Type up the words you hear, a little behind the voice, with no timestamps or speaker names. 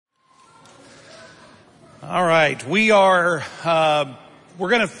All right, we're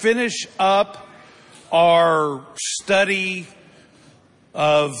going to finish up our study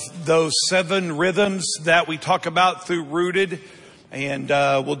of those 7 rhythms that we talk about through Rooted, and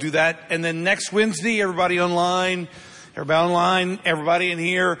we'll do that. And then next Wednesday, everybody online, everybody in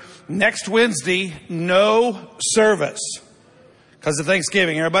here, next Wednesday, no service because of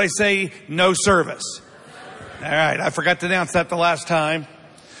Thanksgiving. Everybody say no service. All right, I forgot to announce that the last time.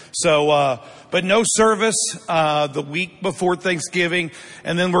 So, but no service the week before Thanksgiving.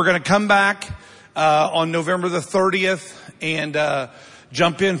 And then we're going to come back on November the 30th and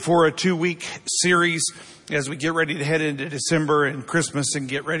jump in for a 2-week series as we get ready to head into December and Christmas and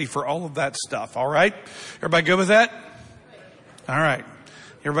get ready for all of that stuff. All right? Everybody good with that? All right.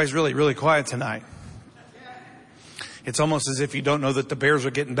 Everybody's really, really quiet tonight. It's almost as if you don't know that the Bears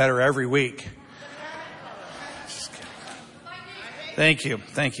are getting better every week. Thank you.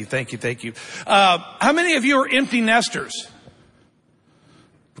 How many of you are empty nesters?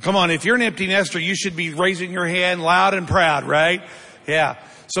 Come on, if you're an empty nester, you should be raising your hand loud and proud, right? Yeah.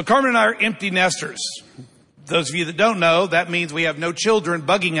 So Carmen and I are empty nesters. Those of you that don't know, that means we have no children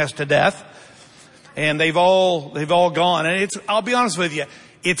bugging us to death. And they've all gone. And I'll be honest with you,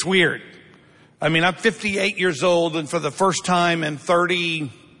 it's weird. I mean, I'm 58 years old, and for the first time in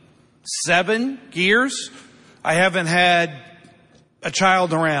 37 years, I haven't had a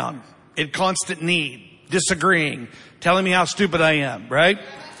child around in constant need, disagreeing, telling me how stupid I am, right?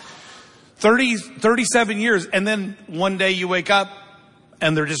 37 years. And then one day you wake up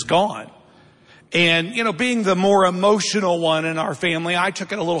and they're just gone. And, you know, being the more emotional one in our family, I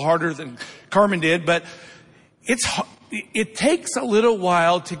took it a little harder than Carmen did, but it takes a little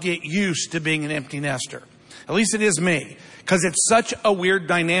while to get used to being an empty nester. At least it is me, because it's such a weird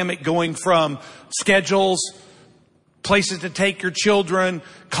dynamic going from schedules, places to take your children,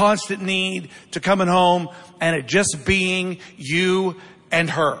 constant need, to coming home, and it just being you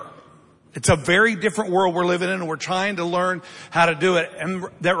and her. It's a very different world we're living in, and we're trying to learn how to do it. And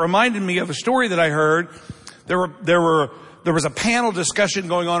that reminded me of a story that I heard. There was a panel discussion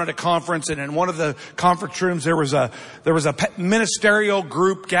going on at a conference, and in one of the conference rooms there was a ministerial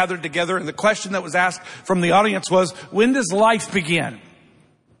group gathered together, and the question that was asked from the audience was, when does life begin?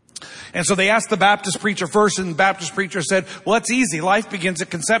 And so they asked the Baptist preacher first, and the Baptist preacher said, well, it's easy. Life begins at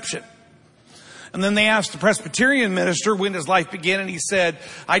conception. And then they asked the Presbyterian minister, when does life begin? And he said,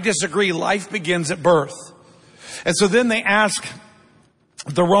 I disagree. Life begins at birth. And so then they asked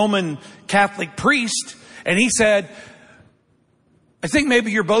the Roman Catholic priest, and he said, I think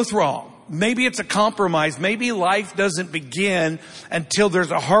maybe you're both wrong. Maybe it's a compromise. Maybe life doesn't begin until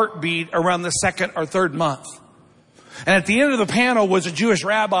there's a heartbeat around the 2nd or 3rd month. And at the end of the panel was a Jewish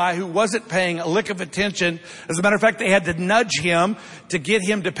rabbi who wasn't paying a lick of attention. As a matter of fact, they had to nudge him to get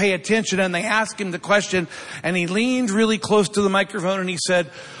him to pay attention. And they asked him the question, and he leaned really close to the microphone and he said,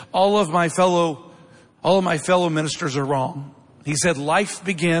 all of my fellow ministers are wrong. He said, life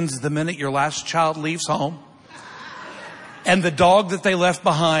begins the minute your last child leaves home and the dog that they left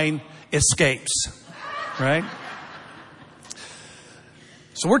behind escapes, right?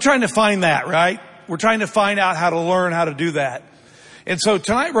 So we're trying to find that, right? We're trying to find out how to learn how to do that. And so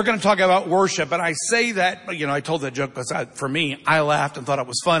tonight we're going to talk about worship. And I say that, you know, I told that joke because for me, I laughed and thought it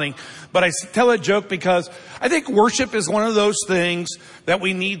was funny. But I tell that joke because I think worship is one of those things that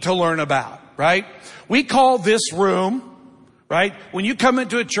we need to learn about, right? We call this room, right? When you come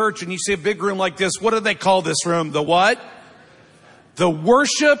into a church and you see a big room like this, what do they call this room? The what? The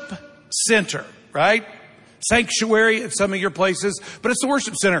worship center, right? Sanctuary at some of your places, but it's the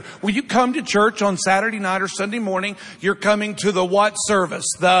worship center. When you come to church on Saturday night or Sunday morning, you're coming to the what service?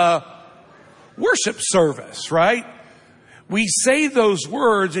 The worship service, right? We say those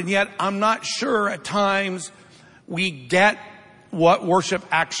words, and yet I'm not sure at times we get what worship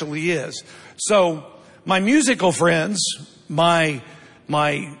actually is. So my musical friends, my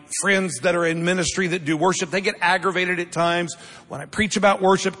friends that are in ministry that do worship, they get aggravated at times when I preach about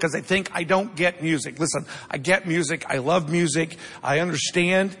worship because they think I don't get music. Listen, I get music. I love music. I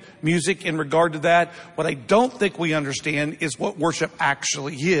understand music in regard to that. What I don't think we understand is what worship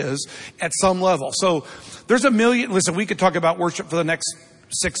actually is at some level. So there's listen, we could talk about worship for the next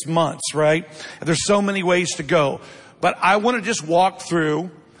 6 months, right? There's so many ways to go. But I want to just walk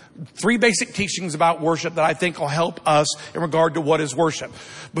through 3 basic teachings about worship that I think will help us in regard to what is worship.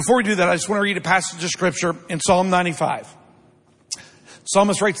 Before we do that, I just want to read a passage of scripture in Psalm 95.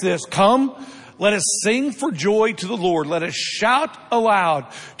 Psalmist writes this, come, let us sing for joy to the Lord. Let us shout aloud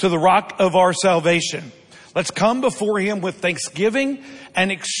to the rock of our salvation. Let's come before him with thanksgiving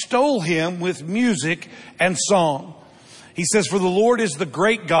and extol him with music and song. He says, for the Lord is the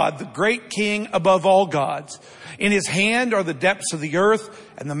great God, the great King above all gods. In his hand are the depths of the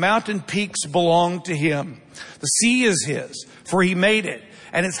earth, and the mountain peaks belong to him. The sea is his, for he made it,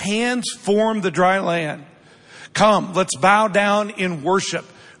 and his hands formed the dry land. Come, let's bow down in worship.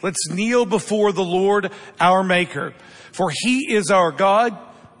 Let's kneel before the Lord our Maker. For he is our God,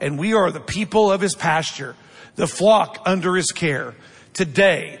 and we are the people of his pasture, the flock under his care.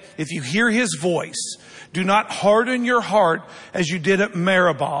 Today, if you hear his voice, do not harden your heart as you did at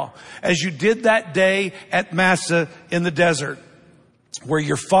Meribah, as you did that day at Massah in the desert, where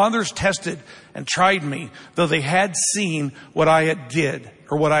your fathers tested and tried me, though they had seen what I had did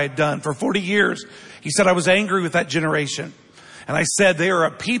or what I had done. For 40 years, he said, I was angry with that generation. And I said, they are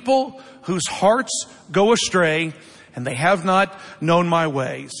a people whose hearts go astray, and they have not known my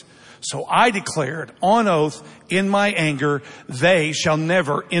ways. So I declared on oath in my anger, they shall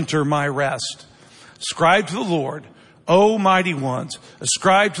never enter my rest. Ascribe to the Lord, O mighty ones.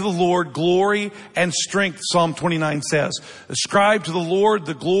 Ascribe to the Lord glory and strength, Psalm 29 says. Ascribe to the Lord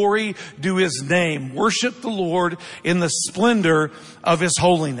the glory due his name. Worship the Lord in the splendor of his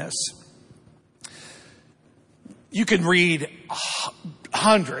holiness. You can read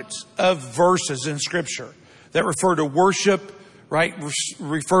hundreds of verses in Scripture that refer to worship, right?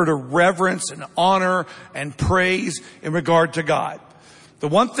 Refer to reverence and honor and praise in regard to God. The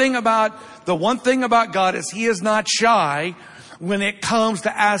one thing about God is he is not shy when it comes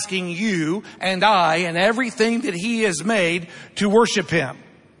to asking you and I and everything that he has made to worship him,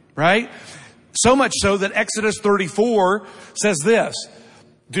 right? So much so that Exodus 34 says this,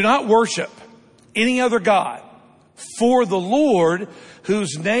 do not worship any other God, for the Lord,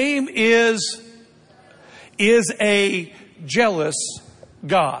 whose name is a jealous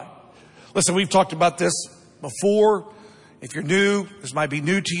God. Listen, we've talked about this before. If you're new, this might be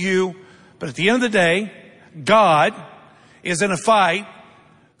new to you. But at the end of the day, God is in a fight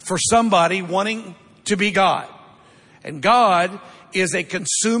for somebody wanting to be God. And God is a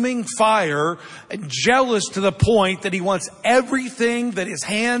consuming fire, jealous to the point that he wants everything that his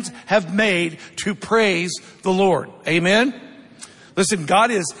hands have made to praise the Lord. Amen? Listen, God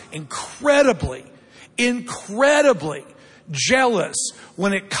is incredibly jealous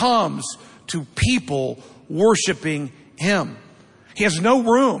when it comes to people worshiping him. He has no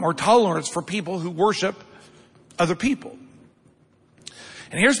room or tolerance for people who worship other people.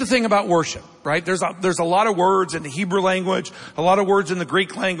 And here's the thing about worship, right? There's a lot of words in the Hebrew language, a lot of words in the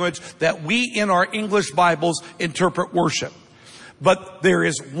Greek language that we in our English Bibles interpret worship. But there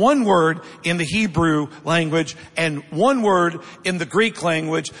is one word in the Hebrew language and one word in the Greek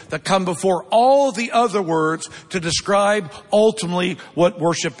language that come before all the other words to describe ultimately what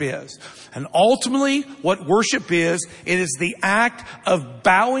worship is. And ultimately what worship is, it is the act of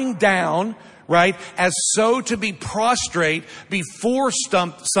bowing down, right, as so to be prostrate before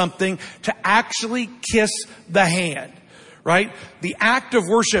something to actually kiss the hand, right? The act of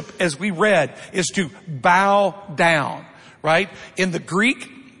worship, as we read, is to bow down. Right? In the Greek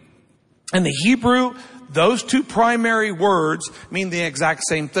and the Hebrew, those two primary words mean the exact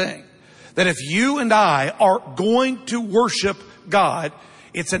same thing. That if you and I are going to worship God,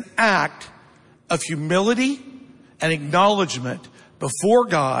 it's an act of humility and acknowledgement before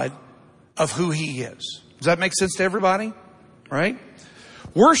God of who he is. Does that make sense to everybody? Right?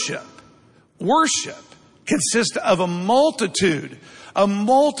 Worship consists of a multitude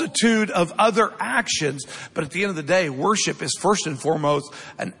of other actions. But at the end of the day, worship is first and foremost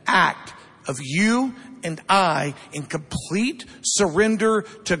an act of you and I in complete surrender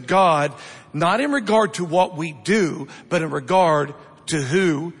to God, not in regard to what we do, but in regard to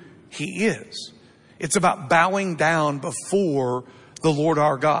who he is. It's about bowing down before the Lord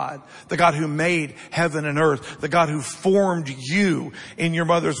our God, the God who made heaven and earth, the God who formed you in your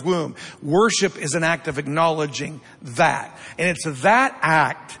mother's womb. Worship is an act of acknowledging that. And it's that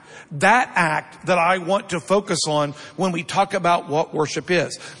act that I want to focus on when we talk about what worship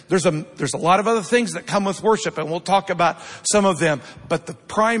is. There's a lot of other things that come with worship, and we'll talk about some of them. But the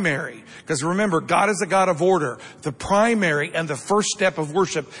primary, because remember, God is a God of order. The primary and the first step of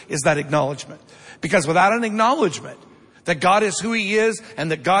worship is that acknowledgement. Because without an acknowledgement that God is who he is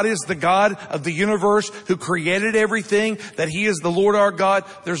and that God is the God of the universe who created everything, that he is the Lord our God,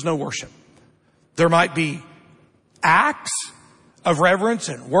 there's no worship. There might be acts of reverence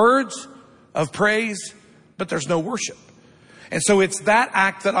and words of praise, but there's no worship. And so it's that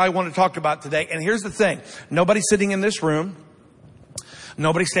act that I want to talk about today. And here's the thing. Nobody sitting in this room,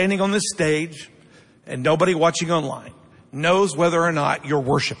 nobody standing on this stage, and nobody watching online knows whether or not you're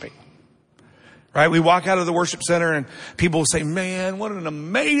worshiping. Right? We walk out of the worship center and people will say, man, what an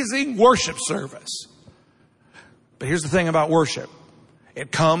amazing worship service. But here's the thing about worship.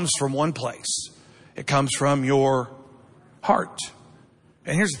 It comes from one place. It comes from your heart.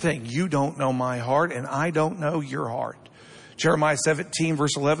 And here's the thing. You don't know my heart, and I don't know your heart. Jeremiah 17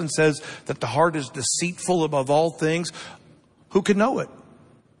 verse 11 says that the heart is deceitful above all things. Who can know it?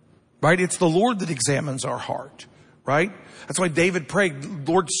 Right? It's the Lord that examines our heart. Right? That's why David prayed,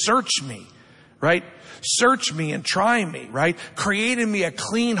 Lord, search me. Right? Search me and try me. Right? Create in me a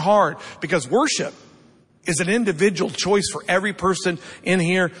clean heart. Because worship is an individual choice for every person in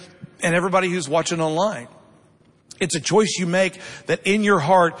here and everybody who's watching online. It's a choice you make that in your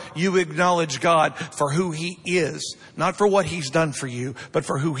heart you acknowledge God for who He is. Not for what He's done for you, but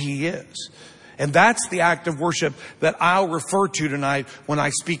for who He is. And that's the act of worship that I'll refer to tonight when I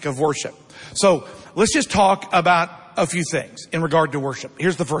speak of worship. So let's just talk about a few things in regard to worship.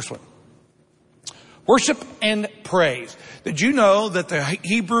 Here's the first one. Worship and praise. Did you know that the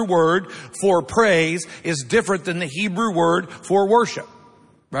Hebrew word for praise is different than the Hebrew word for worship?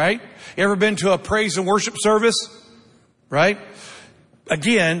 Right? You ever been to a praise and worship service? Right?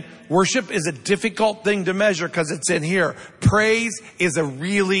 Again, worship is a difficult thing to measure because it's in here. Praise is a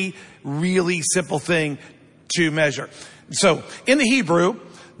really, really simple thing to measure. So in the Hebrew,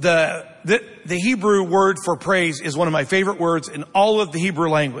 the Hebrew word for praise is one of my favorite words in all of the Hebrew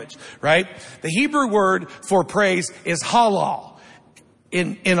language, right? The Hebrew word for praise is halal.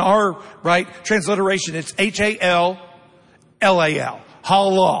 In our, right, transliteration, it's Halal,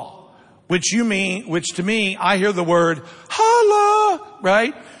 halal. Which to me, I hear the word holla,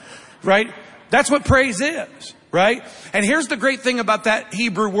 right? Right? That's what praise is, right? And here's the great thing about that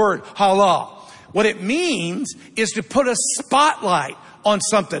Hebrew word, holla. What it means is to put a spotlight on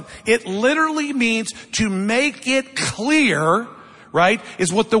something. It literally means to make it clear, right?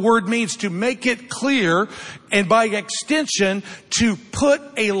 Is what the word means, to make it clear. And by extension, to put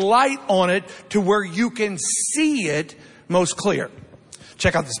a light on it to where you can see it most clear.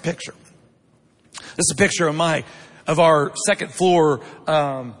 Check out this picture. This is a picture of our second floor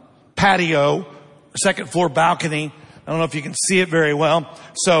patio, second floor balcony. I don't know if you can see it very well.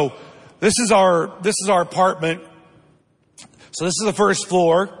 So this is our apartment. So this is the first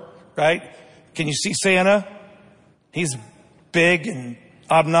floor, right? Can you see Santa? He's big and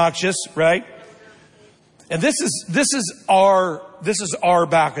obnoxious, right? And this is our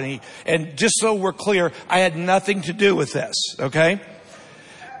balcony. And just so we're clear, I had nothing to do with this, okay?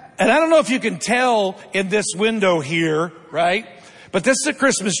 And I don't know if you can tell in this window here, right? But this is a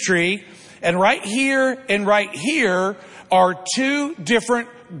Christmas tree. And right here are two different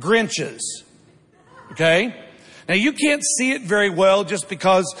Grinches. Okay? Now you can't see it very well just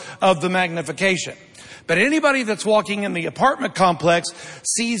because of the magnification. But anybody that's walking in the apartment complex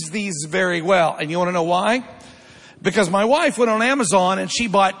sees these very well. And you want to know why? Because my wife went on Amazon and she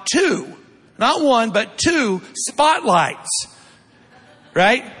bought two, not one, but two spotlights.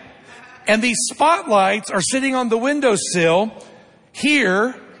 Right? And these spotlights are sitting on the windowsill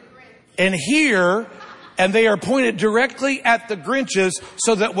here and here, and they are pointed directly at the Grinches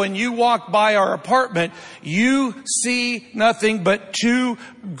so that when you walk by our apartment, you see nothing but two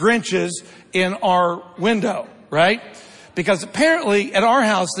Grinches in our window, right? Because apparently at our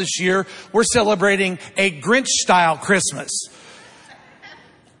house this year, we're celebrating a Grinch-style Christmas,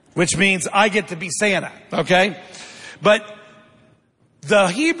 which means I get to be Santa, okay? But the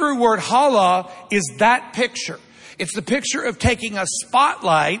Hebrew word challah is that picture. It's the picture of taking a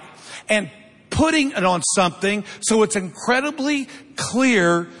spotlight and putting it on something so it's incredibly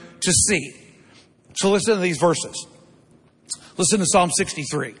clear to see. So listen to these verses. Listen to Psalm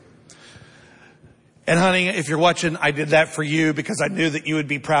 63. And honey, if you're watching, I did that for you because I knew that you would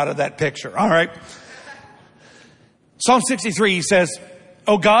be proud of that picture. All right. Psalm 63, he says,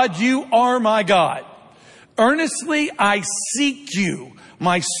 "O God, you are my God. Earnestly I seek you.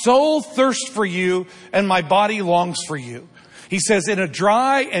 My soul thirsts for you and my body longs for you." He says, in a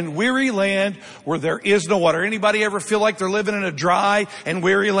dry and weary land where there is no water. Anybody ever feel like they're living in a dry and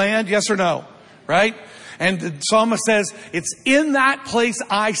weary land? Yes or no? Right? And the psalmist says, it's in that place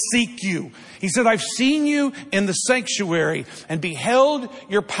I seek you. He said, I've seen you in the sanctuary and beheld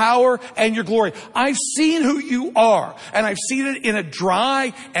your power and your glory. I've seen who you are, and I've seen it in a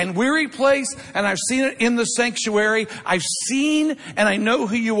dry and weary place, and I've seen it in the sanctuary. I've seen and I know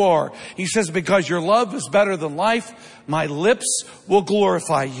who you are. He says, because your love is better than life, my lips will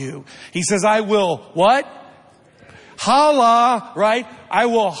glorify you. He says, I will what? Holla, right? I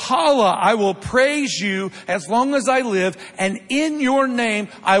will holla. I will praise you as long as I live. And in your name,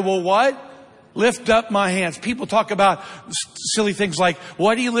 I will what? Lift up my hands. People talk about silly things like,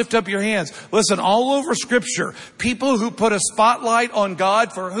 why do you lift up your hands? Listen, all over Scripture, people who put a spotlight on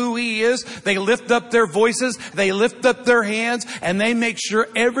God for who He is, they lift up their voices, they lift up their hands, and they make sure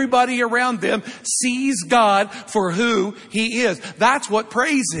everybody around them sees God for who He is. That's what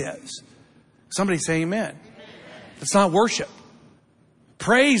praise is. Somebody say amen. It's not worship.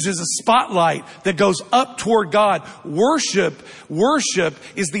 Praise is a spotlight that goes up toward God. Worship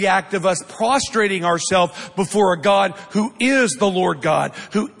is the act of us prostrating ourselves before a God who is the Lord God,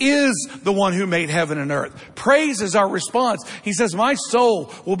 who is the one who made heaven and earth. Praise is our response. He says, my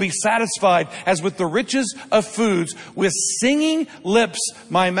soul will be satisfied as with the riches of foods. With singing lips,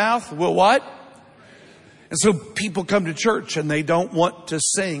 my mouth will what? And so people come to church and they don't want to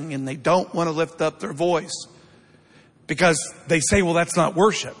sing and they don't want to lift up their voice. Because they say, well, that's not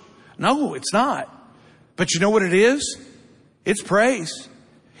worship. No, it's not. But you know what it is? It's praise.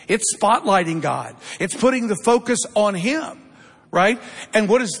 It's spotlighting God. It's putting the focus on Him, right? And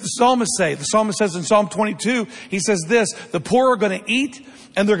what does the psalmist say? The psalmist says in Psalm 22, he says this, the poor are going to eat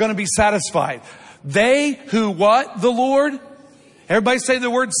and they're going to be satisfied. They who what? The Lord? Everybody say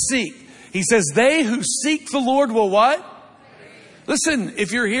the word seek. He says, they who seek the Lord will what? Listen,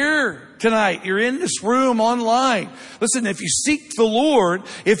 if you're here tonight, you're in this room online. Listen, if you seek the Lord,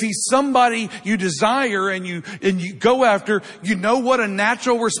 if He's somebody you desire and you go after, you know what a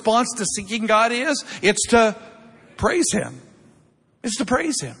natural response to seeking God is? It's to praise Him. It's to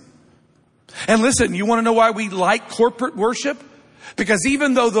praise Him. And listen, you want to know why we like corporate worship? Because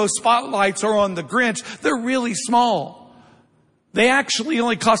even though those spotlights are on the Grinch, they're really small. They actually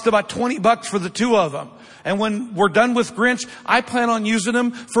only cost about $20 for the two of them. And when we're done with Grinch, I plan on using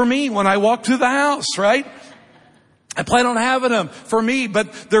them for me when I walk through the house, right? I plan on having them for me,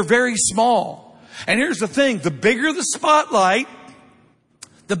 but they're very small. And here's the thing. The bigger the spotlight,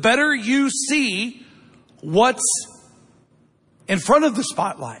 the better you see what's in front of the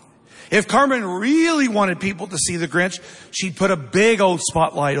spotlight. If Carmen really wanted people to see the Grinch, she'd put a big old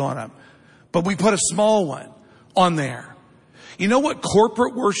spotlight on him. But we put a small one on there. You know what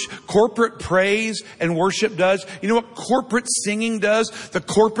corporate worship, corporate praise and worship does? You know what corporate singing does? The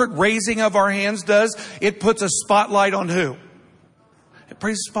corporate raising of our hands does? It puts a spotlight on who? It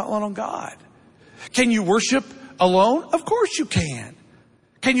puts a spotlight on God. Can you worship alone? Of course you can.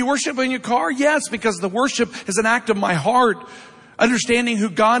 Can you worship in your car? Yes, because the worship is an act of my heart. Understanding who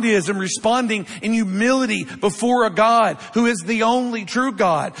God is and responding in humility before a God who is the only true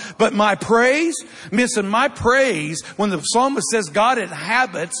God. But my praise, when the psalmist says God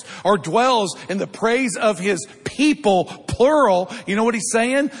inhabits or dwells in the praise of His people, plural, you know what he's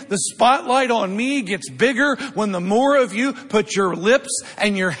saying? The spotlight on me gets bigger when the more of you put your lips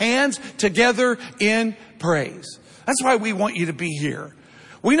and your hands together in praise. That's why we want you to be here.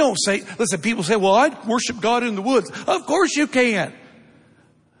 We don't say, listen, people say, well, I worship God in the woods. Of course you can.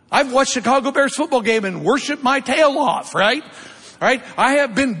 I've watched Chicago Bears football game and worshiped my tail off, right? Right? I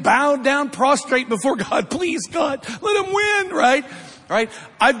have been bowed down prostrate before God. Please, God, let Him win, right? Right?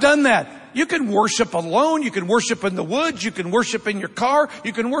 I've done that. You can worship alone. You can worship in the woods. You can worship in your car.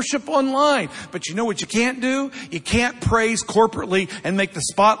 You can worship online. But you know what you can't do? You can't praise corporately and make the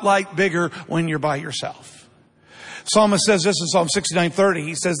spotlight bigger when you're by yourself. Psalmist says this in Psalm 69:30.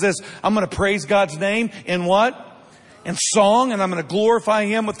 He says this, I'm going to praise God's name in what? In song, and I'm going to glorify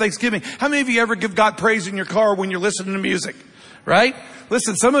Him with thanksgiving. How many of you ever give God praise in your car when you're listening to music? Right?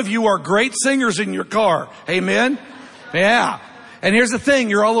 Listen, some of you are great singers in your car. Amen? Yeah. And here's the thing.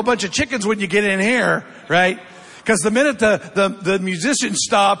 You're all a bunch of chickens when you get in here, right? Because the minute the musicians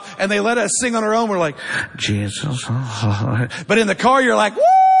stop and they let us sing on our own, we're like, Jesus. But in the car, you're like,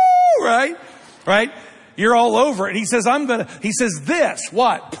 woo! Right? Right? You're all over it. He says, he says this,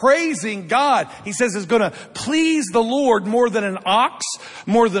 what? Praising God. He says is going to please the Lord more than an ox,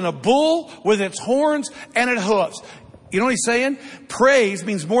 more than a bull with its horns and its hooves. You know what he's saying? Praise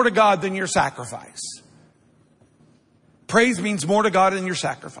means more to God than your sacrifice. Praise means more to God than your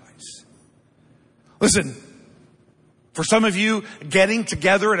sacrifice. Listen, for some of you, getting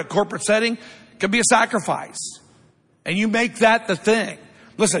together in a corporate setting can be a sacrifice. And you make that the thing.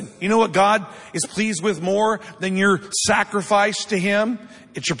 Listen, you know what God is pleased with more than your sacrifice to Him?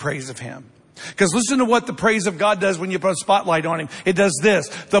 It's your praise of Him. Because listen to what the praise of God does when you put a spotlight on Him. It does this.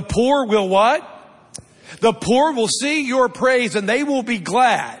 The poor will what? The poor will see your praise and they will be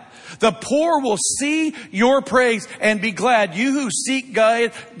glad. The poor will see your praise and be glad. You who seek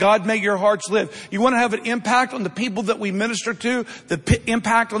God, make your hearts live. You want to have an impact on the people that we minister to, the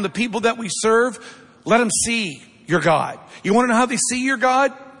impact on the people that we serve? Let them see your God. You want to know how they see your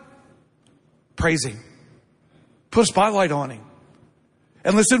God? Praise Him. Put a spotlight on Him.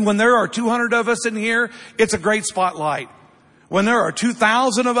 And listen, when there are 200 of us in here, it's a great spotlight. When there are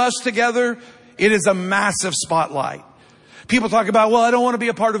 2,000 of us together, it is a massive spotlight. People talk about, well, I don't want to be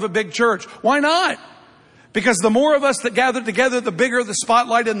a part of a big church. Why not? Because the more of us that gather together, the bigger the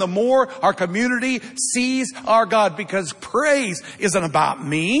spotlight and the more our community sees our God. Because praise isn't about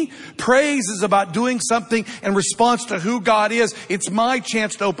me. Praise is about doing something in response to who God is. It's my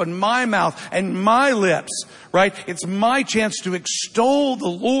chance to open my mouth and my lips, right? It's my chance to extol the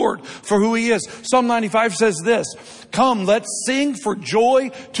Lord for who He is. Psalm 95 says this, come, let's sing for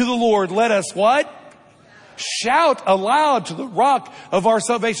joy to the Lord. Let us what? Shout aloud to the rock of our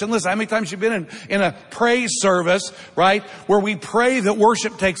salvation. Listen, how many times you've been in a praise service, right? Where we pray that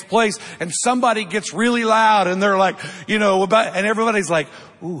worship takes place and somebody gets really loud and they're like, and everybody's like,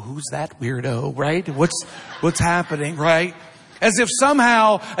 ooh, who's that weirdo, right? What's happening, right? As if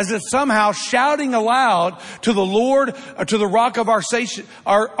somehow shouting aloud to the Lord or to the rock of our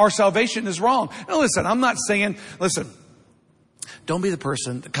salvation is wrong. Now listen, I'm not saying, don't be the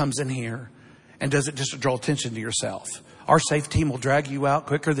person that comes in here and does it just to draw attention to yourself. Our safe team will drag you out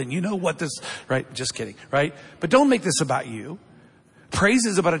quicker than you know what this, right? Just kidding, right? But don't make this about you. Praise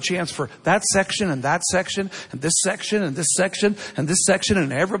is about a chance for that section and that section and this section and this section and this section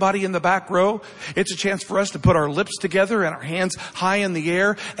and everybody in the back row. It's a chance for us to put our lips together and our hands high in the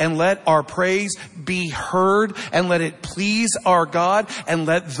air and let our praise be heard and let it please our God and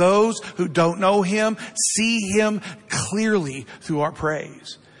let those who don't know Him see Him clearly through our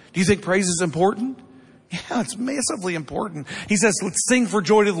praise. Do you think praise is important? Yeah, it's massively important. He says, let's sing for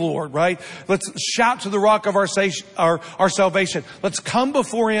joy to the Lord, right? Let's shout to the rock of our salvation. Let's come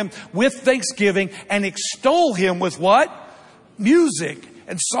before Him with thanksgiving and extol Him with what? Music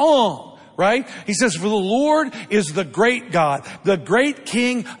and song, right? He says, for the Lord is the great God, the great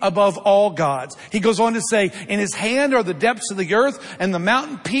King above all gods. He goes on to say, in His hand are the depths of the earth and the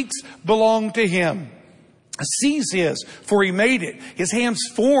mountain peaks belong to Him. Seas His, for He made it. His hands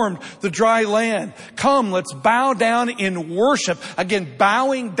formed the dry land. Come, let's bow down in worship. Again,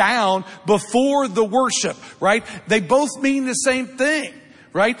 bowing down before the worship, right? They both mean the same thing,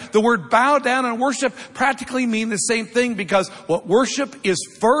 right? The word bow down and worship practically mean the same thing because what worship is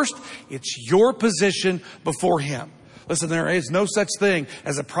first, it's your position before Him. Listen, there is no such thing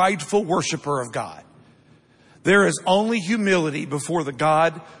as a prideful worshiper of God. There is only humility before the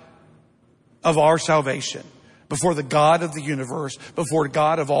God of our salvation, before the God of the universe, before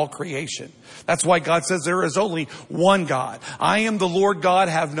God of all creation. That's why God says there is only one God. I am the Lord God,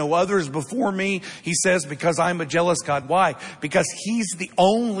 have no others before me. He says, because I'm a jealous God. Why? Because He's the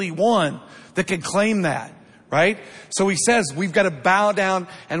only one that can claim that, right? So He says we've got to bow down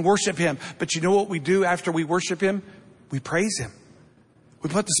and worship Him. But you know what we do after we worship Him? We praise Him. We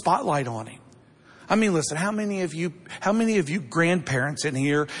put the spotlight on Him. I mean, listen, how many of you grandparents in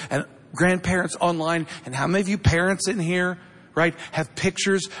here and grandparents online, and how many of you parents in here, right, have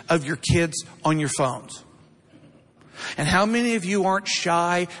pictures of your kids on your phones? And how many of you aren't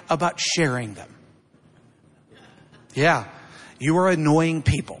shy about sharing them? Yeah, you are annoying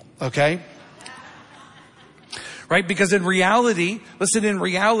people, okay? Right? Because in reality,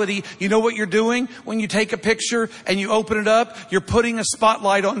 you know what you're doing when you take a picture and you open it up? You're putting a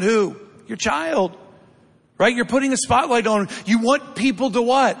spotlight on who? Your child. Right? You're putting a spotlight on them. You want people to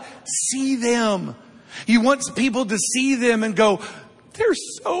what? See them. You want people to see them and go, they're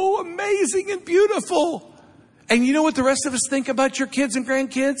so amazing and beautiful. And you know what the rest of us think about your kids and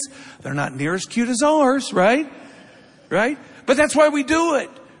grandkids? They're not near as cute as ours, right? Right? But that's why we do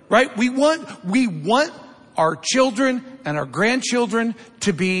it, right? We want our children and our grandchildren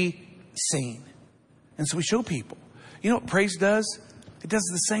to be seen. And so we show people. You know what praise does? It does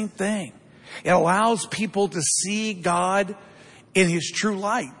the same thing. It allows people to see God in His true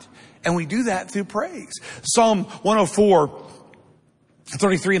light. And we do that through praise. Psalm 104,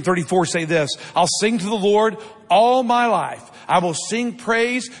 33 and 34 say this, I'll sing to the Lord all my life. I will sing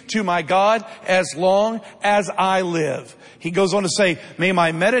praise to my God as long as I live. He goes on to say, may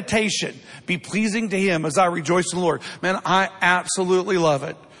my meditation be pleasing to Him as I rejoice in the Lord. Man, I absolutely love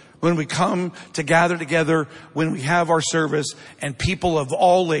it when we come to gather together, when we have our service, and people of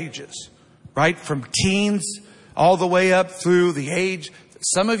all ages, right? From teens all the way up through the age that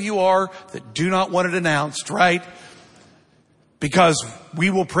some of you are that do not want it announced, right? Because we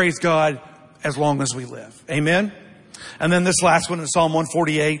will praise God as long as we live. Amen? And then this last one in Psalm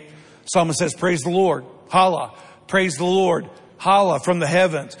 148, Psalmist says, praise the Lord. Holla. Praise the Lord. Holla from the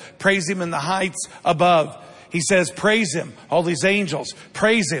heavens. Praise Him in the heights above. He says, praise him, all these angels.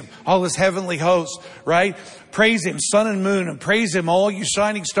 Praise him, all his heavenly hosts, right? Praise him, sun and moon, and praise him, all you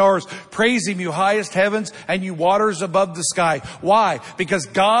shining stars. Praise him, you highest heavens and you waters above the sky. Why? Because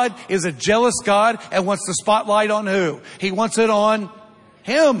God is a jealous God and wants the spotlight on who? He wants it on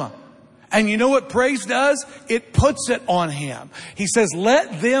him. And you know what praise does? It puts it on him. He says,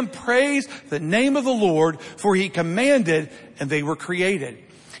 let them praise the name of the Lord, for he commanded and they were created.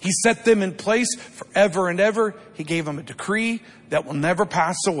 He set them in place forever and ever. He gave them a decree that will never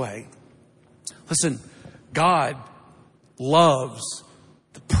pass away. Listen, God loves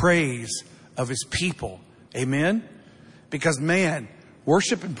the praise of his people. Amen? Because man,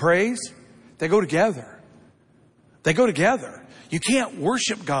 worship and praise, they go together. They go together. You can't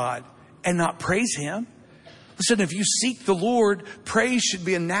worship God and not praise him. Listen, if you seek the Lord, praise should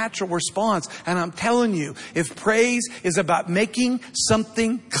be a natural response. And I'm telling you, if praise is about making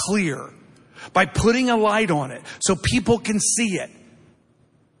something clear by putting a light on it so people can see it,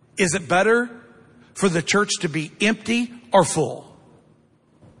 is it better for the church to be empty or full?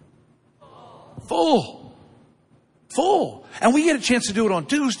 Full. Full. And we get a chance to do it on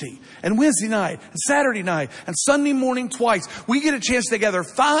Tuesday and Wednesday night and Saturday night and Sunday morning twice. We get a chance together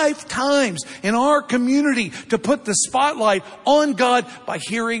 5 times in our community to put the spotlight on God by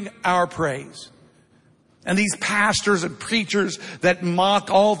hearing our praise. And these pastors and preachers that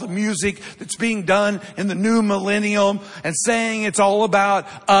mock all the music that's being done in the new millennium and saying it's all about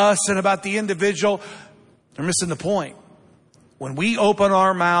us and about the individual, they're missing the point. When we open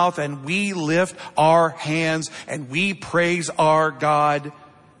our mouth and we lift our hands and we praise our God,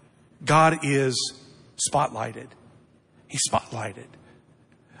 God is spotlighted. He's spotlighted.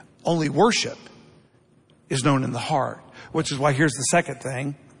 Only worship is known in the heart, which is why here's the second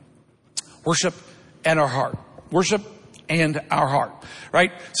thing. Worship and our heart. Worship and our heart,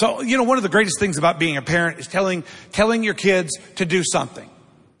 right? So, one of the greatest things about being a parent is telling your kids to do something.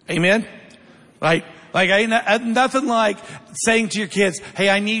 Amen? Right? Like, nothing like saying to your kids, hey,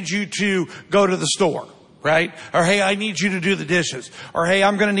 I need you to go to the store, right? Or, hey, I need you to do the dishes. Or, hey,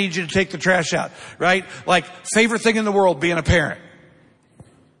 I'm going to need you to take the trash out, right? Like, favorite thing in the world, being a parent,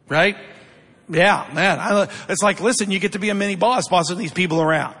 right? Yeah, man. It's like, listen, you get to be a mini bossing these people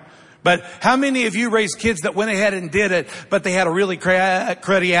around. But how many of you raised kids that went ahead and did it, but they had a really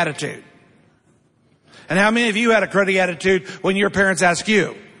cruddy attitude? And how many of you had a cruddy attitude when your parents asked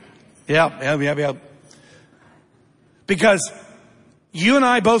you? Yeah. Because you and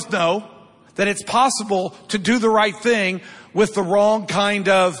I both know that it's possible to do the right thing with the wrong kind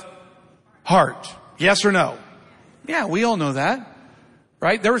of heart. Yes or no? Yeah, we all know that.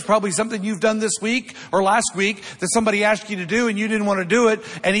 Right? There was probably something you've done this week or last week that somebody asked you to do and you didn't want to do it.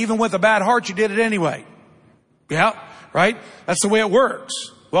 And even with a bad heart, you did it anyway. Yeah. Right? That's the way it works.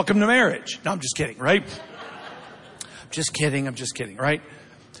 Welcome to marriage. No, I'm just kidding. Right? I'm just kidding. Right?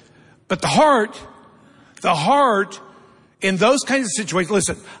 But the heart in those kinds of situations,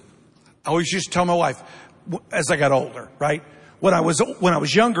 listen, I always used to tell my wife as I got older, right? When I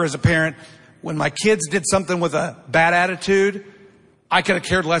was younger as a parent, when my kids did something with a bad attitude, I could have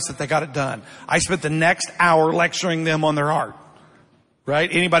cared less that they got it done. I spent the next hour lecturing them on their heart. Right?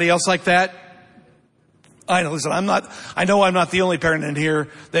 Anybody else like that? I know, listen, I know I'm not the only parent in here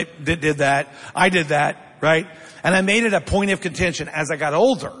that did that. I did that, right? And I made it a point of contention. As I got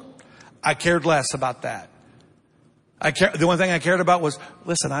older, I cared less about that. The one thing I cared about was,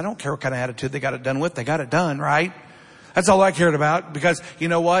 listen, I don't care what kind of attitude they got it done with. They got it done, right? That's all I cared about, because you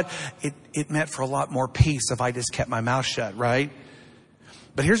know what? It meant for a lot more peace if I just kept my mouth shut, right?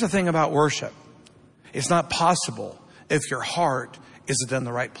 But here's the thing about worship. It's not possible if your heart isn't in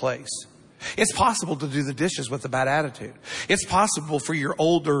the right place. It's possible to do the dishes with a bad attitude. It's possible for your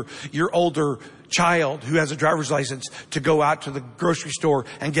older child who has a driver's license to go out to the grocery store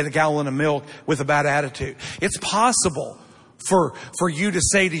and get a gallon of milk with a bad attitude. It's possible for you to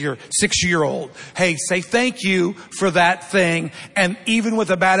say to your 6-year-old, hey, say thank you for that thing. And even with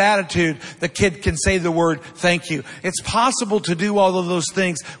a bad attitude, the kid can say the word thank you. It's possible to do all of those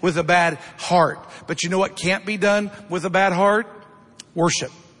things with a bad heart. But you know what can't be done with a bad heart?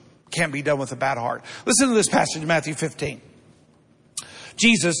 Worship can't be done with a bad heart. Listen to this passage in Matthew 15.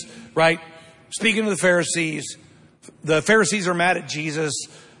 Jesus, right, speaking to the Pharisees. The Pharisees are mad at Jesus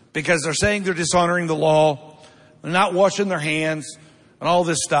because they're saying they're dishonoring the law. They're not washing their hands and all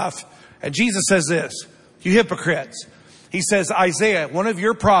this stuff. And Jesus says this, you hypocrites. He says, Isaiah, one of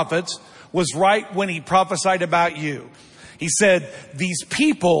your prophets, was right when he prophesied about you. He said, these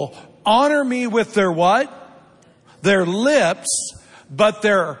people honor me with their what? Their lips, but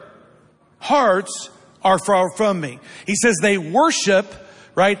their hearts are far from me. He says they worship,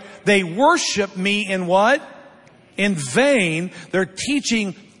 right? They worship me in what? In vain, their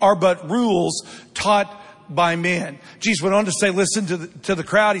teaching are but rules taught by men. Jesus went on to say, listen to the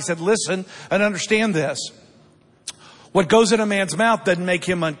crowd. He said, listen and understand this. What goes in a man's mouth doesn't make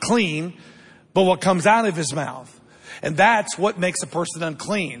him unclean, but what comes out of his mouth. And that's what makes a person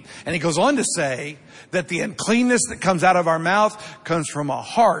unclean. And he goes on to say that the uncleanness that comes out of our mouth comes from a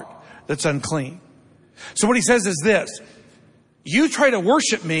heart that's unclean. So what he says is this: you try to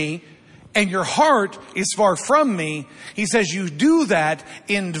worship me and your heart is far from me. He says you do that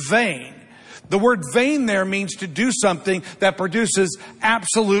in vain. The word vain there means to do something that produces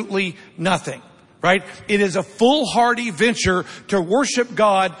absolutely nothing, right? It is a foolhardy venture to worship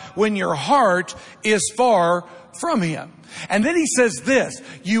God when your heart is far from him. And then he says this: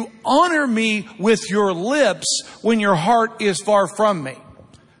 you honor me with your lips when your heart is far from me.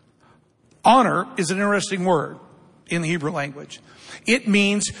 Honor is an interesting word in the Hebrew language. It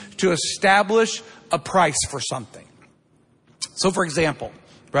means to establish a price for something. So for example,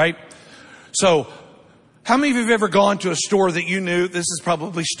 right? So how many of you have ever gone to a store that you knew, this is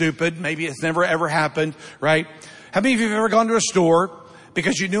probably stupid, maybe it's never ever happened, right? How many of you have ever gone to a store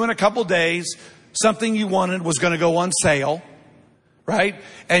because you knew in a couple days something you wanted was going to go on sale, right?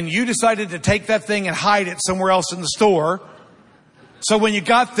 And you decided to take that thing and hide it somewhere else in the store. So when you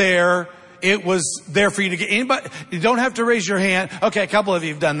got there, it was there for you to get. Anybody, you don't have to raise your hand. Okay, a couple of you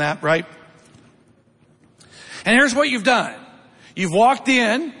have done that, right? And here's what you've done. You've walked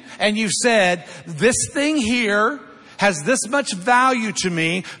in and you've said, this thing here has this much value to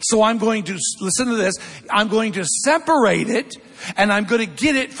me, so I'm going to, listen to this, I'm going to separate it and I'm going to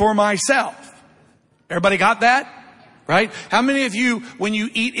get it for myself. Everybody got that? Right? How many of you, when you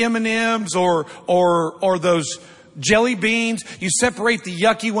eat M&Ms or those jelly beans, you separate the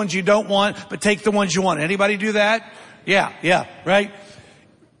yucky ones you don't want, but take the ones you want? Anybody do that? Yeah, right?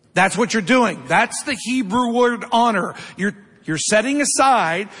 That's what you're doing. That's the Hebrew word honor. You're setting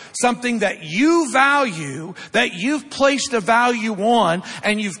aside something that you value, that you've placed a value on,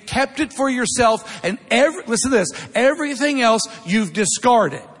 and you've kept it for yourself. And listen to this, everything else you've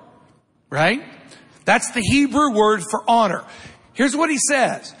discarded, right? That's the Hebrew word for honor. Here's what he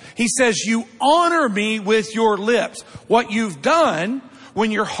says. He says, you honor me with your lips. What you've done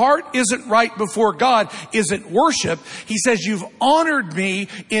when your heart isn't right before God isn't worship. He says, you've honored me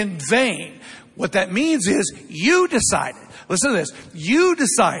in vain. What that means is you decided, listen to this, you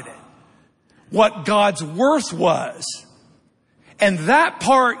decided what God's worth was. And that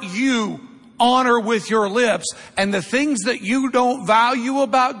part you honor with your lips, and the things that you don't value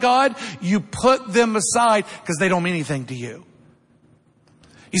about God, you put them aside because they don't mean anything to you.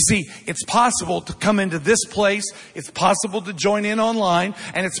 You see, it's possible to come into this place, it's possible to join in online,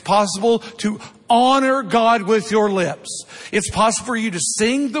 and it's possible to honor God with your lips. It's possible for you to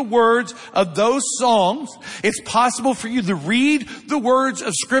sing the words of those songs. It's possible for you to read the words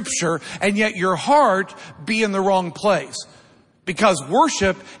of Scripture, and yet your heart be in the wrong place. Because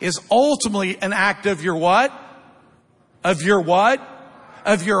worship is ultimately an act of your what? Of your what?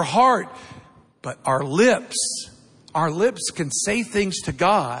 Of your heart. But our lips can say things to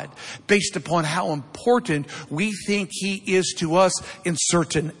God based upon how important we think He is to us in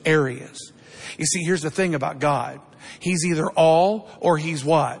certain areas. You see, here's the thing about God. He's either all or He's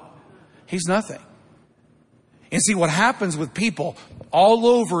what? He's nothing. And see, what happens with people all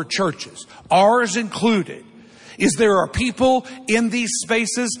over churches, ours included, is there are people in these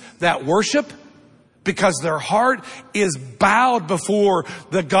spaces that worship because their heart is bowed before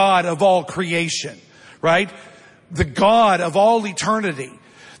the God of all creation, right? The God of all eternity.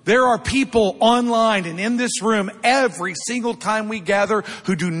 There are people online and in this room every single time we gather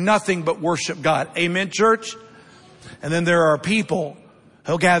who do nothing but worship God. Amen, church? And then there are people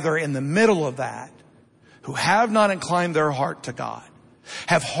who gather in the middle of that who have not inclined their heart to God,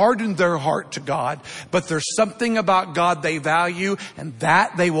 have hardened their heart to God, but there's something about God they value, and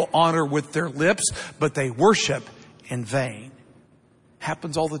that they will honor with their lips, but they worship in vain.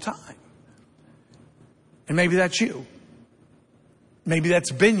 Happens all the time. And maybe that's you. Maybe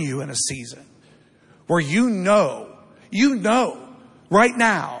that's been you in a season where you know right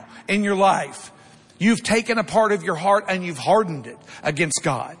now in your life, you've taken a part of your heart and you've hardened it against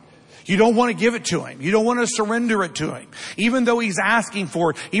God. You don't want to give it to Him. You don't want to surrender it to Him. Even though He's asking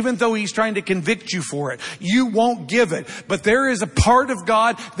for it, even though He's trying to convict you for it, you won't give it. But there is a part of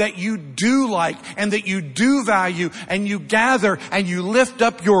God that you do like and that you do value, and you gather and you lift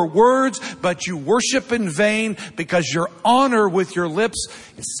up your words, but you worship in vain because your honor with your lips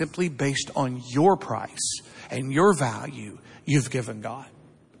is simply based on your price and your value you've given God.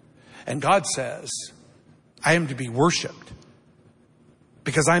 And God says, I am to be worshiped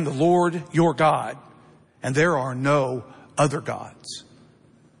because I'm the Lord your God, and there are no other gods.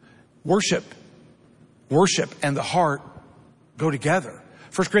 Worship and the heart go together.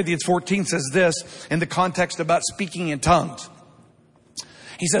 1 Corinthians 14 says this in the context about speaking in tongues.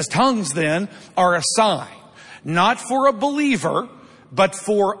 He says, tongues then are a sign, not for a believer, but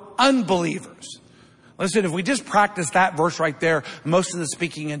for unbelievers. Listen, if we just practice that verse right there, most of the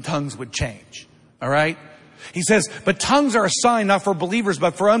speaking in tongues would change. All right? He says, but tongues are a sign not for believers,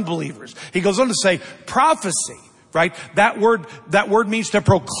 but for unbelievers. He goes on to say, prophecy, right? That word means to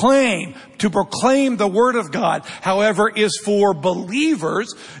proclaim the word of God, however, is for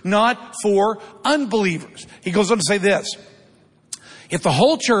believers, not for unbelievers. He goes on to say this. If the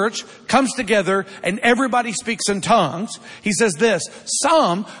whole church comes together and everybody speaks in tongues, he says this,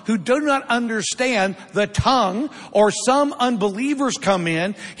 some who do not understand the tongue or some unbelievers come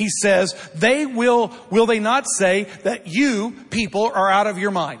in, he says, will they not say that you people are out of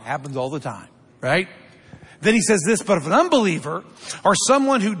your mind? Happens all the time, right? Then he says this, but if an unbeliever or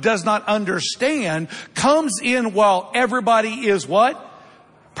someone who does not understand comes in while everybody is what?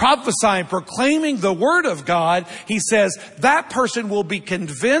 Prophesying, proclaiming the word of God, he says that person will be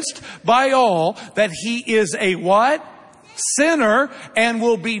convinced by all that he is a what? Sinner, and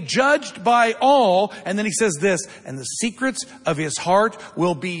will be judged by all. And then he says this, and the secrets of his heart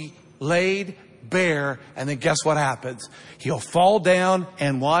will be laid bare. And then guess what happens? He'll fall down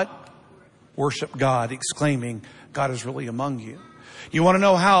and what? Worship God, exclaiming, God is really among you. You want to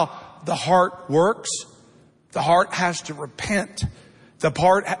know how the heart works? The heart has to repent.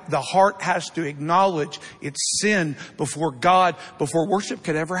 The heart has to acknowledge its sin before God, before worship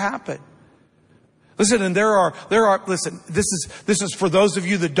could ever happen. Listen, and listen, this is for those of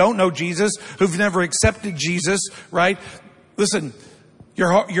you that don't know Jesus, who've never accepted Jesus, right? Listen,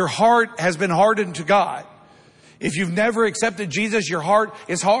 your heart has been hardened to God. If you've never accepted Jesus, your heart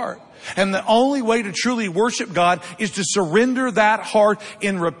is hard. And the only way to truly worship God is to surrender that heart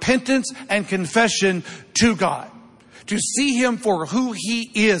in repentance and confession to God. To see Him for who He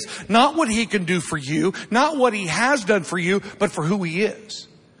is. Not what He can do for you. Not what He has done for you. But for who He is.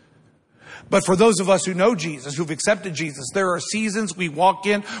 But for those of us who know Jesus, who've accepted Jesus, there are seasons we walk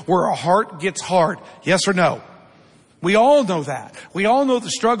in where our heart gets hard. Yes or no? We all know that. We all know the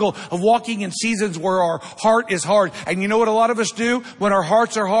struggle of walking in seasons where our heart is hard. And you know what a lot of us do? When our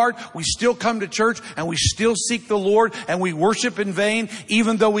hearts are hard, we still come to church and we still seek the Lord and we worship in vain,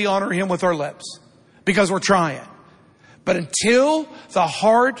 even though we honor Him with our lips. Because we're trying. But until the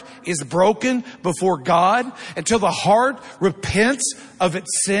heart is broken before God, until the heart repents of its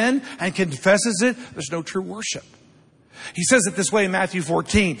sin and confesses it, there's no true worship. He says it this way in Matthew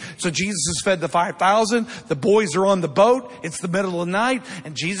 14. So Jesus has fed the 5,000. The boys are on the boat. It's the middle of the night.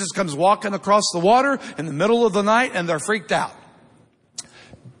 And Jesus comes walking across the water in the middle of the night and they're freaked out.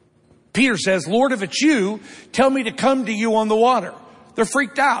 Peter says, Lord, if it's you, tell me to come to you on the water. They're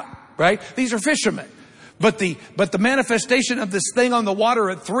freaked out, right? These are fishermen. But the manifestation of this thing on the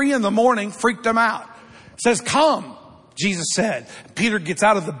water at 3 a.m. freaked them out. It says, come, Jesus said. Peter gets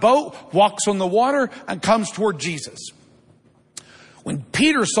out of the boat, walks on the water, and comes toward Jesus. When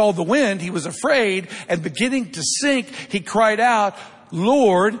Peter saw the wind, he was afraid, and beginning to sink, he cried out,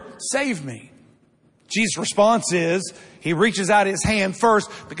 Lord, save me. Jesus' response is, he reaches out his hand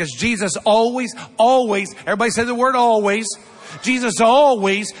first, because Jesus always, everybody say the word always. Jesus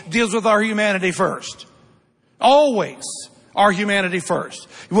always deals with our humanity first. Always our humanity first.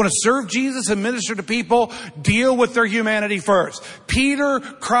 You want to serve Jesus and minister to people, deal with their humanity first. Peter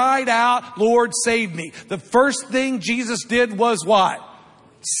cried out, Lord, save me. The first thing Jesus did was what?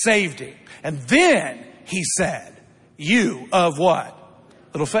 Saved him. And then he said, you of what?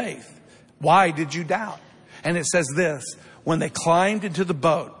 Little faith. Why did you doubt? And it says this, when they climbed into the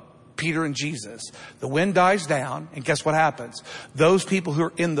boat, Peter and Jesus, the wind dies down, and guess what happens? Those people who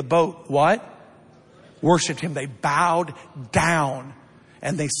are in the boat, what? Worshipped Him. They bowed down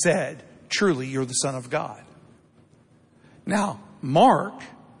and they said, truly, you're the Son of God. Now, Mark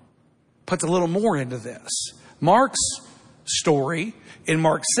puts a little more into this. Mark's story in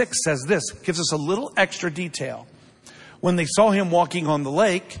Mark 6 says this, gives us a little extra detail. When they saw Him walking on the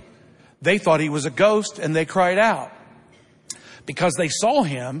lake, they thought He was a ghost and they cried out because they saw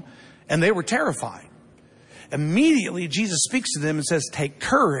Him and they were terrified. Immediately, Jesus speaks to them and says, take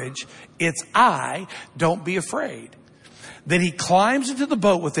courage. It's I. Don't be afraid. Then He climbs into the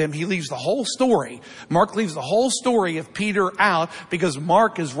boat with them. He leaves the whole story. Mark leaves the whole story of Peter out because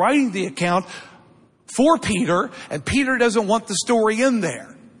Mark is writing the account for Peter, and Peter doesn't want the story in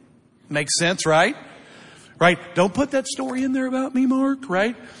there. Makes sense, right? Right? Don't put that story in there about me, Mark,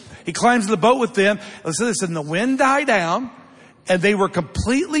 right? He climbs in the boat with them. Listen to this. And the wind died down. And they were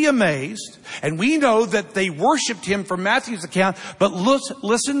completely amazed. And we know that they worshiped him from Matthew's account. But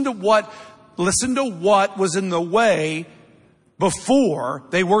listen to what was in the way before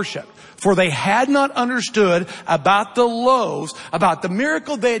they worshiped. For they had not understood about the loaves, about the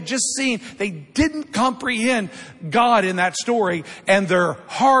miracle they had just seen. They didn't comprehend God in that story. And their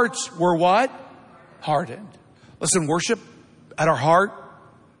hearts were what? Hardened. Listen, worship at our heart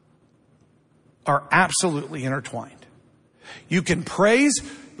are absolutely intertwined. You can praise,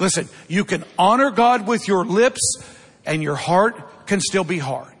 listen, you can honor God with your lips and your heart can still be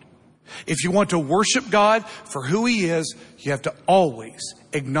hard. If you want to worship God for who he is, you have to always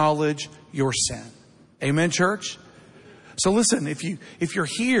acknowledge your sin. Amen, church? So listen, if you're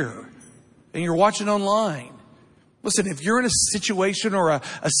here and you're watching online, listen, if you're in a situation or a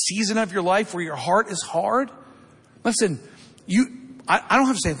season of your life where your heart is hard, listen, I don't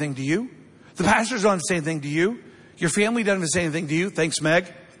have to say anything to you. The pastors don't have to say anything to you. Your family doesn't have to say anything to you. Thanks,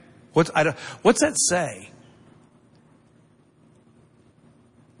 Meg. What's that say?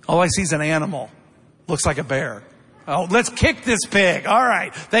 All I see is an animal. Looks like a bear. Oh, let's kick this pig. All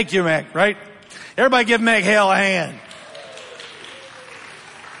right. Thank you, Meg, right? Everybody give Meg Hale a hand.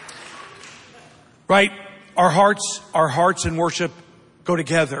 Right? Our hearts in worship go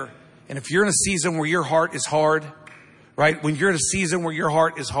together. And if you're in a season where your heart is hard, right? When you're in a season where your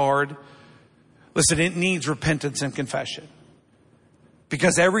heart is hard, listen, it needs repentance and confession.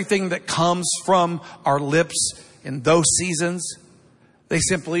 Because everything that comes from our lips in those seasons, they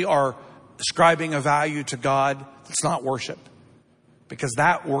simply are ascribing a value to God that's not worship. Because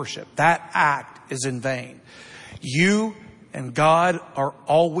that worship, that act is in vain. You and God are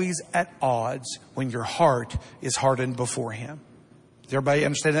always at odds when your heart is hardened before him. Does everybody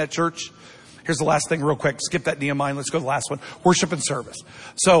understand that, church? Here's the last thing real quick. Skip that Nehemiah. Let's go to the last one. Worship and service.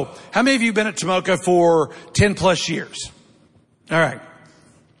 So how many of you have been at Tomoka for 10 plus years? All right.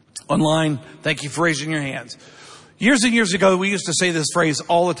 Online, thank you for raising your hands. Years and years ago, we used to say this phrase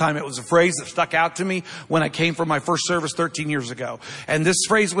all the time. It was a phrase that stuck out to me when I came from my first service 13 years ago. And this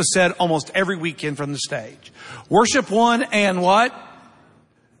phrase was said almost every weekend from the stage. Worship one and what?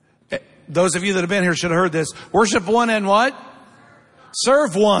 Those of you that have been here should have heard this. Worship one and what?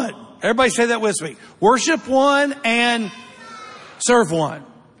 Serve one. Everybody say that with me. Worship one and serve one.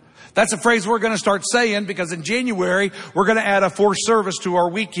 That's a phrase we're going to start saying because in January, we're going to add a fourth service to our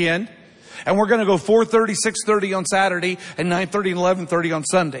weekend. And we're going to go 4:30, 6:30 on Saturday and 9:30 and 11:30 on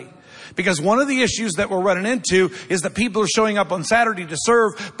Sunday. Because one of the issues that we're running into is that people are showing up on Saturday to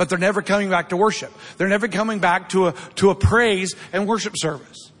serve, but they're never coming back to worship. They're never coming back to a praise and worship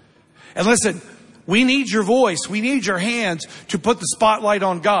service. And listen, we need your voice. We need your hands to put the spotlight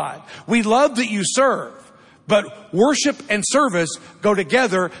on God. We love that you serve, but worship and service go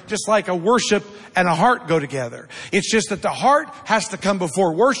together just like a worship and a heart go together. It's just that the heart has to come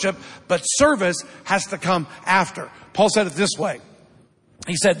before worship, but service has to come after. Paul said it this way.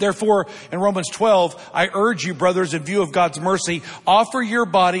 He said, therefore, in Romans 12, I urge you, brothers, in view of God's mercy, offer your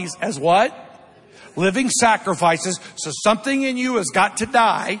bodies as what? Living sacrifices. So something in you has got to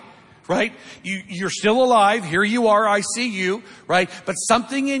die. Right? You're still alive. Here you are. I see you. Right? But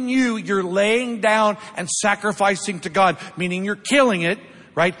something in you, you're laying down and sacrificing to God, meaning you're killing it.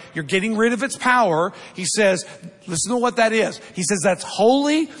 Right? You're getting rid of its power. He says, listen to what that is. He says that's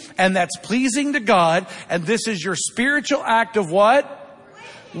holy and that's pleasing to God. And this is your spiritual act of what?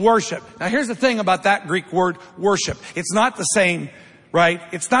 Worship. Now here's the thing about that Greek word worship. It's not the same. Right?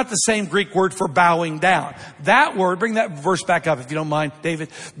 It's not the same Greek word for bowing down. That word, bring that verse back up if you don't mind, David.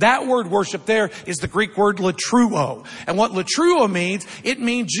 That word worship there is the Greek word latruo. And what latruo means, it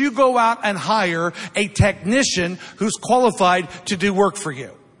means you go out and hire a technician who's qualified to do work for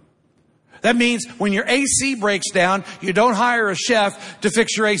you. That means when your AC breaks down, you don't hire a chef to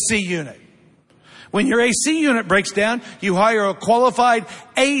fix your AC unit. When your AC unit breaks down, you hire a qualified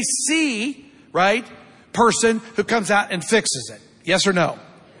AC, right, person who comes out and fixes it. Yes or no?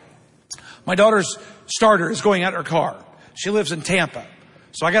 My daughter's starter is going out her car. She lives in Tampa.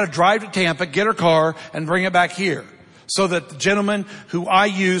 So I got to drive to Tampa, get her car, and bring it back here so that the gentleman who I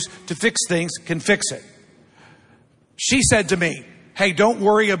use to fix things can fix it. She said to me, hey, don't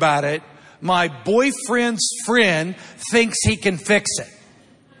worry about it. My boyfriend's friend thinks he can fix it.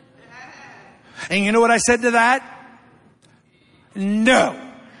 And you know what I said to that? No.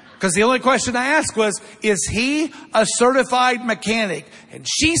 Because the only question I asked was, is he a certified mechanic? And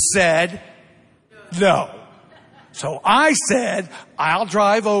she said, no. So I said, I'll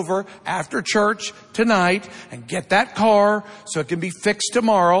drive over after church tonight and get that car so it can be fixed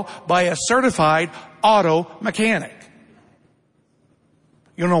tomorrow by a certified auto mechanic.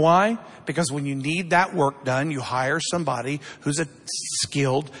 You know why? Because when you need that work done, you hire somebody who's a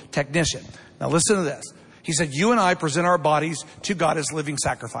skilled technician. Now listen to this. He said, you and I present our bodies to God as living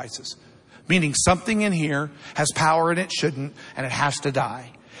sacrifices. Meaning something in here has power and it shouldn't, and it has to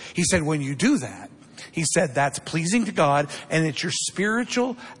die. He said, when you do that, he said, that's pleasing to God, and it's your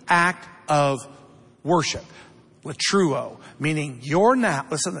spiritual act of worship. Latruo, meaning you're now,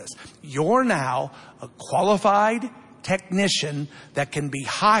 listen to this, you're now a qualified technician that can be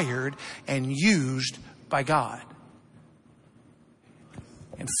hired and used by God.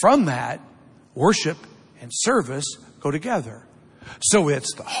 And from that, worship and service go together. So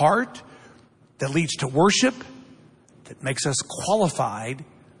it's the heart that leads to worship that makes us qualified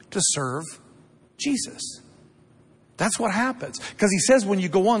to serve Jesus. That's what happens. Because he says when you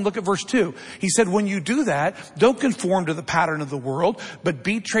go on, look at verse 2. He said, when you do that, don't conform to the pattern of the world, but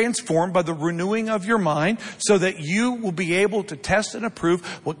be transformed by the renewing of your mind so that you will be able to test and approve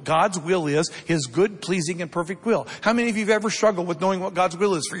what God's will is, his good, pleasing, and perfect will. How many of you have ever struggled with knowing what God's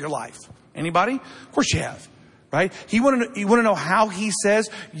will is for your life? Anybody? Of course you have. Right? You want to know how he says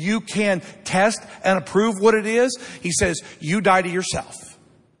you can test and approve what it is? He says, you die to yourself.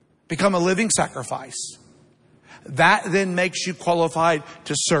 Become a living sacrifice. That then makes you qualified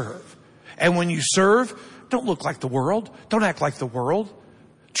to serve. And when you serve, don't look like the world. Don't act like the world.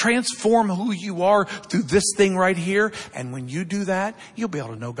 Transform who you are through this thing right here. And when you do that, you'll be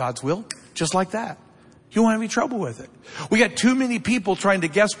able to know God's will just like that. You won't have any trouble with it. We got too many people trying to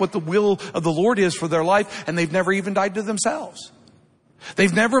guess what the will of the Lord is for their life, and they've never even died to themselves.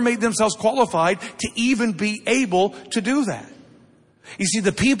 They've never made themselves qualified to even be able to do that. You see,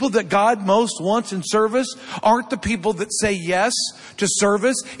 the people that God most wants in service aren't the people that say yes to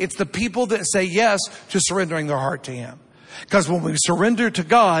service. It's the people that say yes to surrendering their heart to him. Because when we surrender to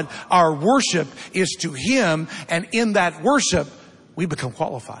God, our worship is to him. And in that worship, we become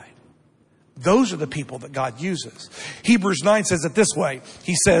qualified. Those are the people that God uses. Hebrews 9 says it this way.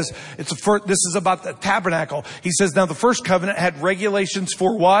 He says, this is about the tabernacle. He says, now the first covenant had regulations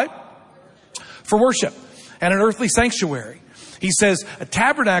for what? For worship and an earthly sanctuary. He says a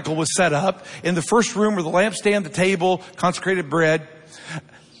tabernacle was set up in the first room where the lampstand, the table, consecrated bread.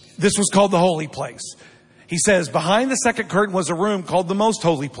 This was called the holy place. He says behind the second curtain was a room called the most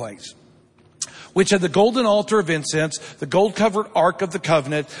holy place, which had the golden altar of incense, the gold-covered ark of the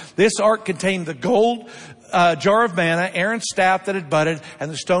covenant. This ark contained the gold jar of manna, Aaron's staff that had budded, and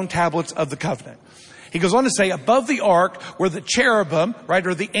the stone tablets of the covenant. He goes on to say, above the ark were the cherubim, right,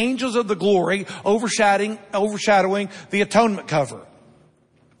 or the angels of the glory, overshadowing the atonement cover.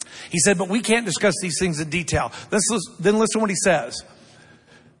 He said, but we can't discuss these things in detail. Then listen to what he says.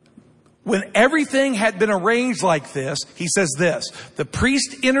 When everything had been arranged like this, he says this, the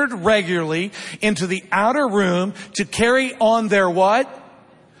priest entered regularly into the outer room to carry on their what?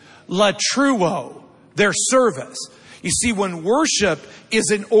 Latruo, their service. You see, when worship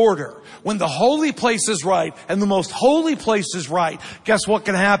is in order, when the holy place is right and the most holy place is right, guess what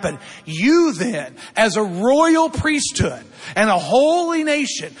can happen? You then, as a royal priesthood and a holy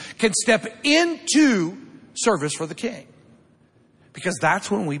nation, can step into service for the king. Because that's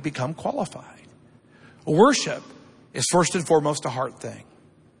when we become qualified. Worship is first and foremost a heart thing.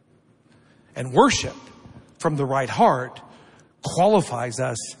 And worship from the right heart qualifies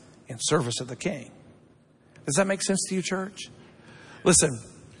us in service of the king. Does that make sense to you, church? Listen,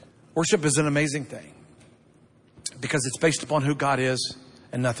 worship is an amazing thing because it's based upon who God is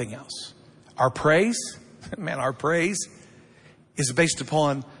and nothing else. Our praise is based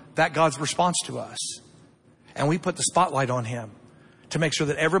upon that God's response to us. And we put the spotlight on him to make sure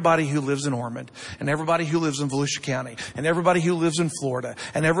that everybody who lives in Ormond and everybody who lives in Volusia County and everybody who lives in Florida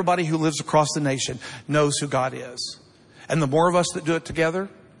and everybody who lives across the nation knows who God is. And the more of us that do it together,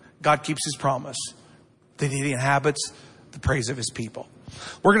 God keeps his promise that he inhabits the praise of his people.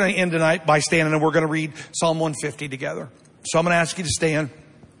 We're going to end tonight by standing and we're going to read Psalm 150 together. So I'm going to ask you to stand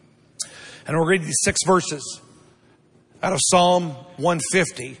and we'll read these 6 verses out of Psalm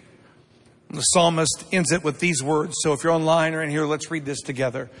 150. And the psalmist ends it with these words. So if you're online or in here, let's read this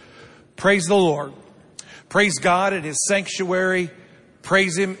together. Praise the Lord. Praise God in his sanctuary.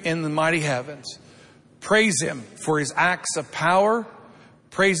 Praise him in the mighty heavens. Praise him for his acts of power.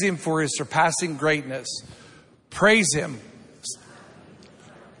 Praise him for his surpassing greatness. Praise him.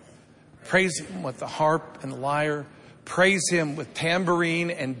 Praise him with the harp and the lyre. Praise him with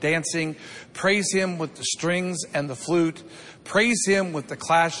tambourine and dancing. Praise him with the strings and the flute. Praise him with the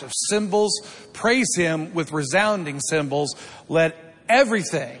clash of cymbals. Praise him with resounding cymbals. Let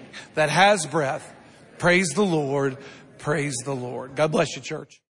everything that has breath praise the Lord. Praise the Lord. God bless you, church.